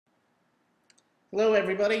Hello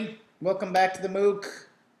everybody, welcome back to the MOOC,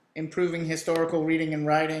 Improving Historical Reading and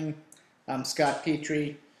Writing. I'm Scott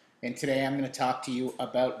Petrie, and today I'm going to talk to you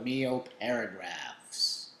about meal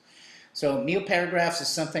paragraphs. So meal paragraphs is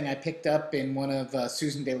something I picked up in one of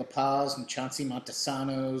Susan de la Paz and Chauncey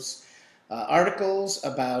Montesano's articles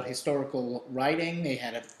about historical writing. They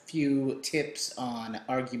had a few tips on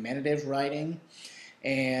argumentative writing.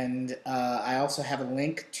 And I also have a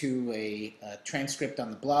link to a transcript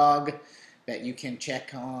on the blog that you can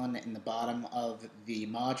check on in the bottom of the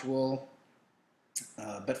module.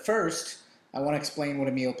 But first, I want to explain what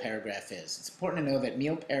a meal paragraph is. It's important to know that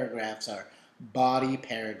meal paragraphs are body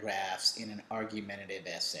paragraphs in an argumentative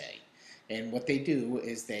essay. And what they do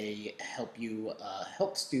is they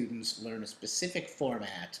help students learn a specific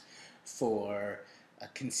format for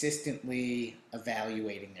consistently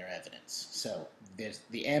evaluating their evidence. So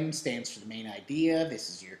the M stands for the main idea. This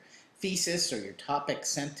is your thesis or your topic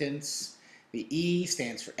sentence. The E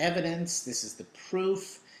stands for evidence. This is the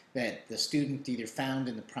proof that the student either found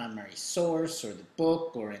in the primary source or the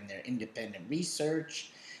book or in their independent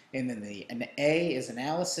research. And then an A is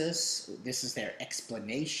analysis. This is their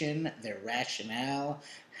explanation, their rationale.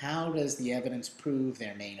 How does the evidence prove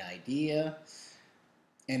their main idea?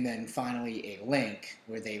 And then finally a link,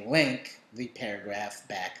 where they link the paragraph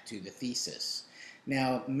back to the thesis.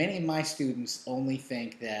 Now, many of my students only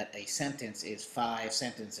think that a sentence is 5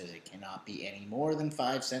 sentences. It cannot be any more than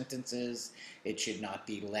 5 sentences. It should not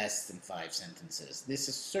be less than 5 sentences. This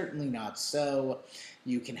is certainly not so.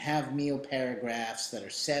 You can have meal paragraphs that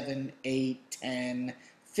are 7, 8, 10,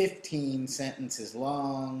 15 sentences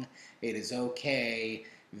long. It is okay.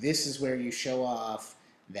 This is where you show off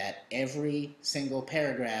that every single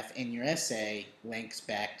paragraph in your essay links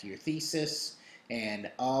back to your thesis,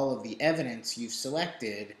 and all of the evidence you've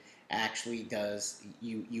selected actually does,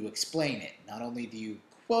 you explain it. Not only do you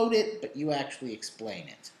quote it, but you actually explain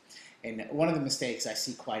it. And one of the mistakes I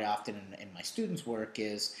see quite often in my students' work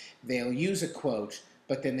is they'll use a quote,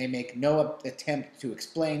 but then they make no attempt to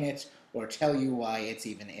explain it or tell you why it's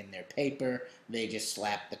even in their paper. They just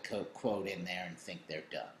slap the quote in there and think they're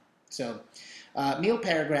done. So meal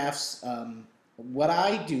paragraphs, what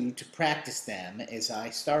I do to practice them is I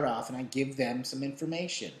start off and I give them some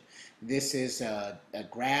information. This is a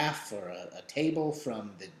graph or a table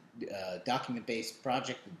from the document-based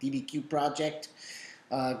project, the DBQ project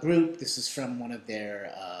group. This is from one of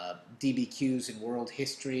their DBQs in world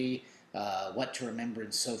history, what to remember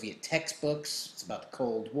in Soviet textbooks. It's about the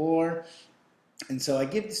Cold War. And so I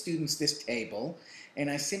give the students this table, and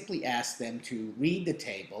I simply ask them to read the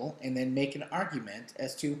table and then make an argument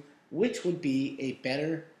as to which would be a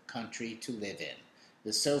better country to live in,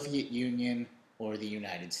 the Soviet Union or the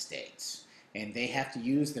United States. And they have to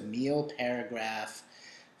use the meal paragraph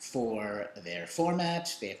for their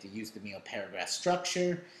format. They have to use the meal paragraph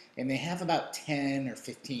structure, and they have about 10 or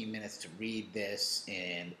 15 minutes to read this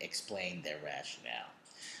and explain their rationale.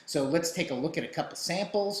 So let's take a look at a couple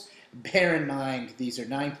samples. Bear in mind, these are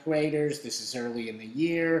 9th graders. This is early in the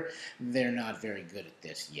year. They're not very good at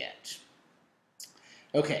this yet.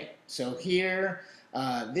 Okay, so here,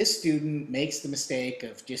 this student makes the mistake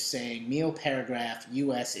of just saying meal paragraph,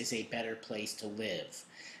 US is a better place to live.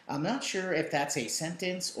 I'm not sure if that's a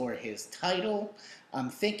sentence or his title. I'm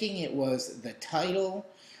thinking it was the title.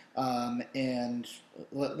 And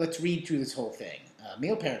let's read through this whole thing.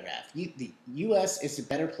 Meal paragraph, the US is a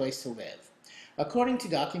better place to live. According to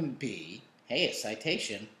document B, hey, a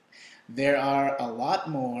citation, there are a lot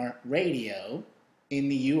more radio in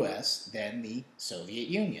the US than the Soviet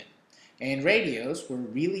Union. And radios were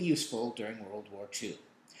really useful during World War II.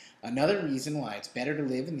 Another reason why it's better to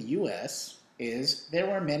live in the US is there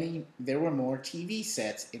were more TV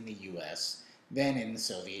sets in the US than in the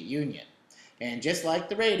Soviet Union. And just like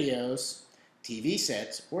the radios, TV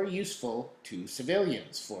sets were useful to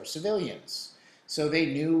civilians, for civilians. So they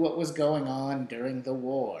knew what was going on during the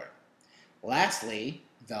war. Lastly,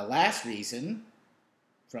 the last reason,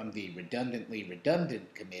 from the redundantly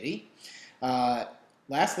redundant committee, the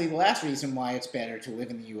last reason why it's better to live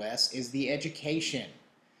in the US is the education.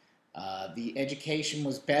 The education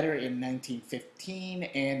was better in 1915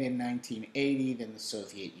 and in 1980 than the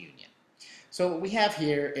Soviet Union. So what we have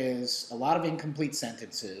here is a lot of incomplete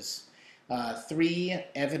sentences, 3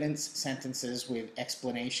 evidence sentences with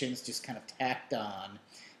explanations just kind of tacked on,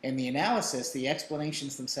 and the analysis, the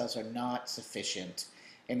explanations themselves are not sufficient.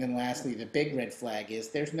 And then lastly, the big red flag is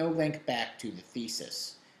there's no link back to the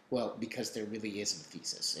thesis. Well, because there really isn't a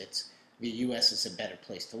thesis. It's the US is a better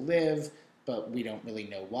place to live, but we don't really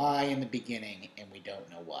know why in the beginning, and we don't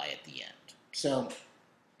know why at the end. So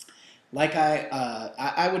Like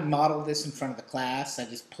I would model this in front of the class. I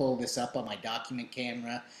just pull this up on my document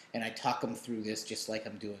camera and I talk them through this just like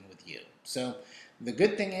I'm doing with you. So the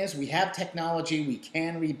good thing is we have technology. We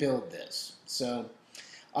can rebuild this. So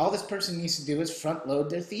all this person needs to do is front load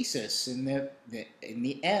their thesis in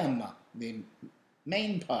the M, the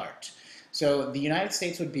main part. So the United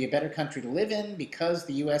States would be a better country to live in because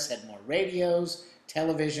the U.S. had more radios,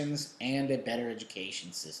 televisions, and a better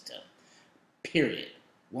education system. Period.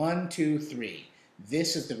 1, 2, 3.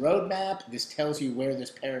 This is the roadmap. This tells you where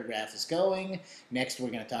this paragraph is going. Next, we're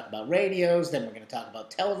going to talk about radios. Then we're going to talk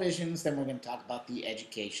about televisions. Then we're going to talk about the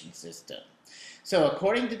education system. So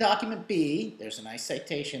according to document B, there's a nice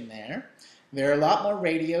citation there, there are a lot more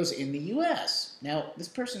radios in the U.S. Now, this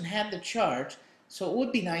person had the chart, so it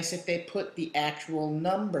would be nice if they put the actual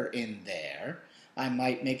number in there. I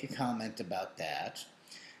might make a comment about that.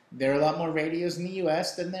 There are a lot more radios in the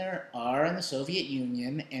U.S. than there are in the Soviet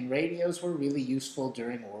Union, and radios were really useful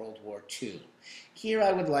during World War II. Here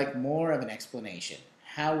I would like more of an explanation.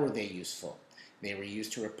 How were they useful? They were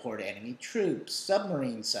used to report enemy troops,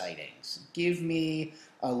 submarine sightings. Give me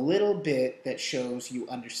a little bit that shows you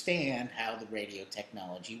understand how the radio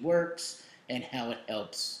technology works and how it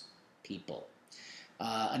helps people.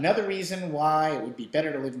 Another reason why it would be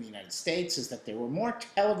better to live in the United States is that there were more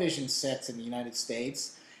television sets in the United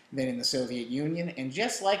States than in the Soviet Union, and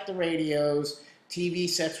just like the radios, TV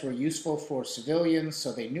sets were useful for civilians,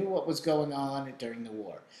 so they knew what was going on during the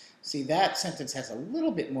war. See, that sentence has a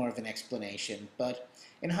little bit more of an explanation, but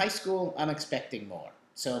in high school, I'm expecting more.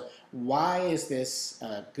 So why is this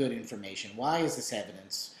good information? Why is this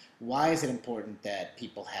evidence? Why is it important that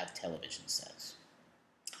people have television sets?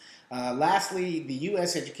 Lastly, the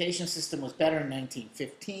U.S. education system was better in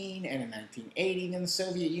 1915 and in 1980 than the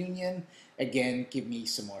Soviet Union. Again, give me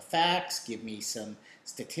some more facts, give me some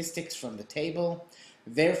statistics from the table.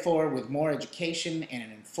 Therefore, with more education and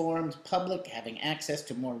an informed public having access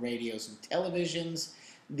to more radios and televisions,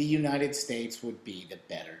 the United States would be the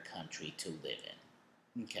better country to live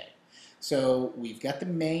in. Okay, so we've got the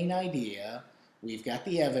main idea, we've got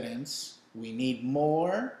the evidence, we need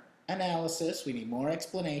more analysis, we need more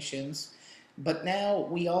explanations, but now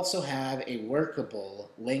we also have a workable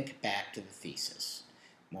link back to the thesis.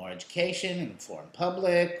 More education, an informed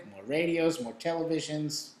public, more radios, more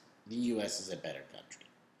televisions, the U.S. is a better country.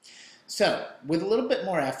 So, with a little bit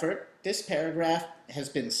more effort, this paragraph has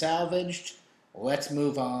been salvaged. Let's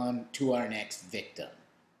move on to our next victim.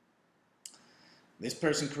 This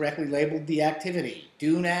person correctly labeled the activity.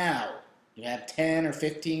 Do now. You have 10 or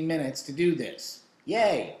 15 minutes to do this.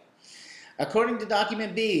 Yay! According to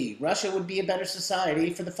document B, Russia would be a better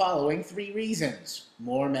society for the following 3 reasons.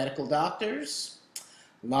 More medical doctors,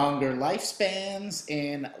 longer lifespans,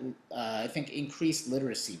 and I think increased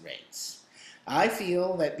literacy rates. I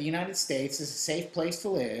feel that the United States is a safe place to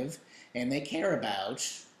live, and they care about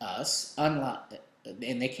us,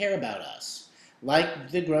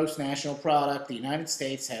 Like the gross national product, the United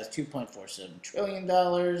States has $2.47 trillion,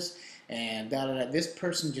 and this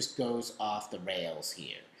person just goes off the rails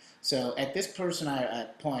here. So at this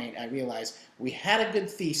point, I realized we had a good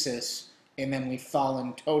thesis, and then we've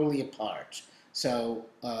fallen totally apart. So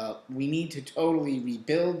we need to totally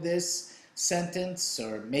rebuild this sentence,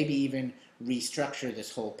 or maybe even restructure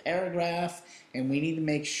this whole paragraph, and we need to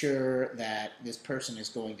make sure that this person is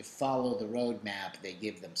going to follow the roadmap they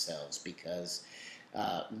give themselves, because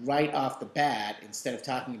right off the bat, instead of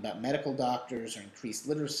talking about medical doctors or increased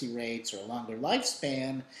literacy rates or a longer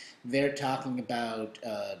lifespan, they're talking about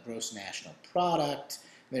gross national product,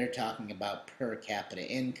 they're talking about per capita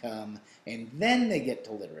income, and then they get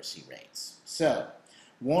to literacy rates. So,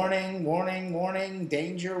 warning, warning, warning,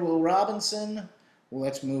 danger, Will Robinson. Well,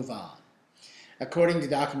 let's move on. According to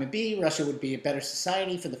document B, Russia would be a better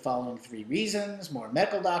society for the following 3 reasons: more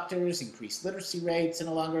medical doctors, increased literacy rates, and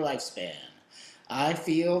a longer lifespan. I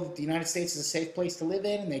feel that the United States is a safe place to live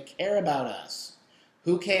in, and they care about us.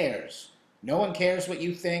 Who cares? No one cares what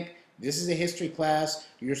you think. This is a history class.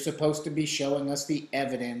 You're supposed to be showing us the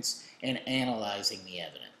evidence and analyzing the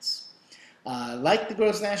evidence. Like the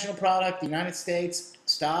gross national product, the United States,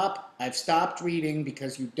 stop. I've stopped reading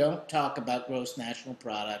because you don't talk about gross national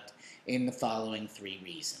product in the following 3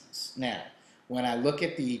 reasons. Now, when I look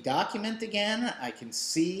at the document again, I can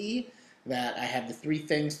see that I have the 3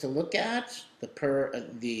 things to look at: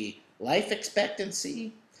 the life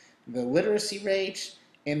expectancy, the literacy rate,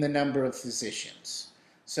 and the number of physicians.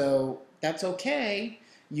 So that's okay.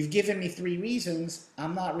 You've given me 3 reasons.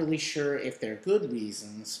 I'm not really sure if they're good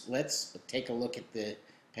reasons. Let's take a look at the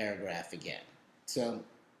paragraph again. So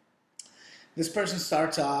this person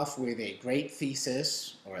starts off with a great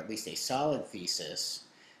thesis, or at least a solid thesis,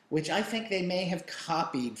 which I think they may have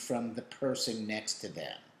copied from the person next to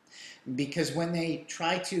them. Because when they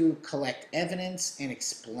try to collect evidence and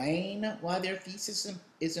explain why their thesis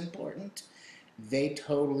is important, they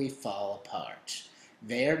totally fall apart.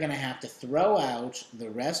 They're going to have to throw out the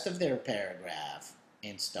rest of their paragraph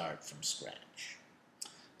and start from scratch.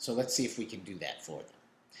 So let's see if we can do that for them.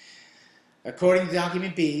 According to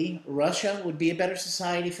document B, Russia would be a better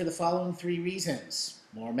society for the following 3 reasons: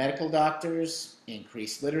 more medical doctors,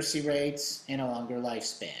 increased literacy rates, and a longer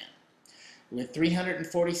lifespan. With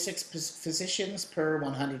 346 physicians per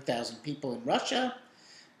 100,000 people in Russia,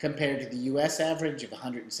 compared to the US average of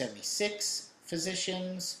 176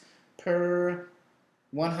 physicians per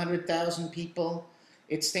 100,000 people,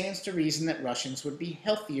 it stands to reason that Russians would be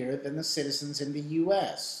healthier than the citizens in the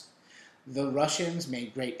US. The Russians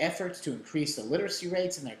made great efforts to increase the literacy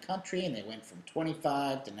rates in their country, and they went from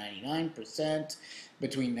 25 to 99%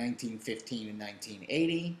 between 1915 and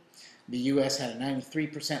 1980. The U.S. had a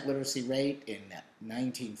 93% literacy rate in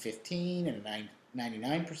 1915 and a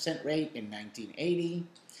 99% rate in 1980.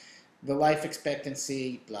 The life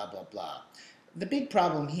expectancy, blah, blah, blah. The big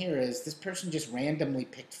problem here is this person just randomly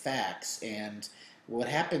picked facts, and what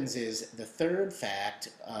happens is the third fact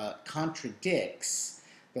contradicts.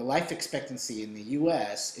 The life expectancy in the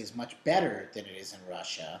U.S. is much better than it is in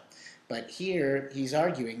Russia, but here he's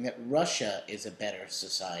arguing that Russia is a better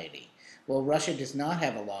society. Well, Russia does not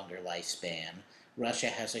have a longer lifespan. Russia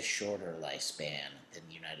has a shorter lifespan than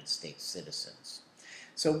the United States citizens.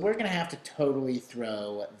 So we're going to have to totally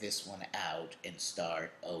throw this one out and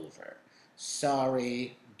start over.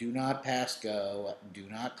 Sorry, do not pass go, do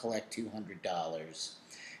not collect $200.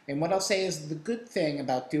 And what I'll say is the good thing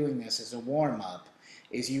about doing this as a warm-up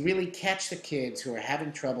is you really catch the kids who are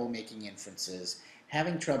having trouble making inferences,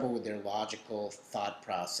 having trouble with their logical thought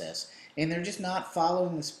process, and they're just not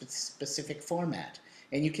following the specific format.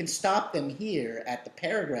 And you can stop them here at the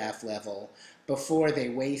paragraph level before they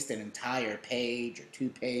waste an entire page or 2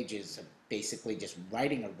 pages of basically just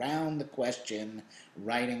writing around the question,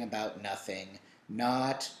 writing about nothing,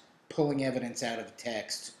 not pulling evidence out of the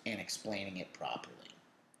text and explaining it properly.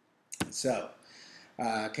 So,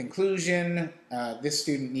 conclusion, this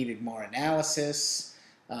student needed more analysis,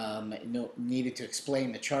 needed to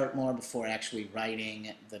explain the chart more before actually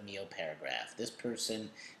writing the meal paragraph. This person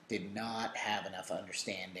did not have enough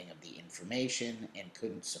understanding of the information and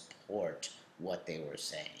couldn't support what they were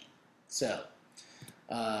saying. So,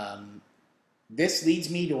 this leads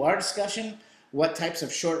me to our discussion. What types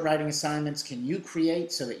of short writing assignments can you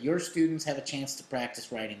create so that your students have a chance to practice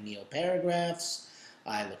writing meal paragraphs?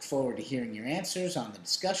 I look forward to hearing your answers on the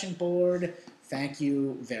discussion board. Thank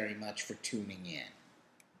you very much for tuning in.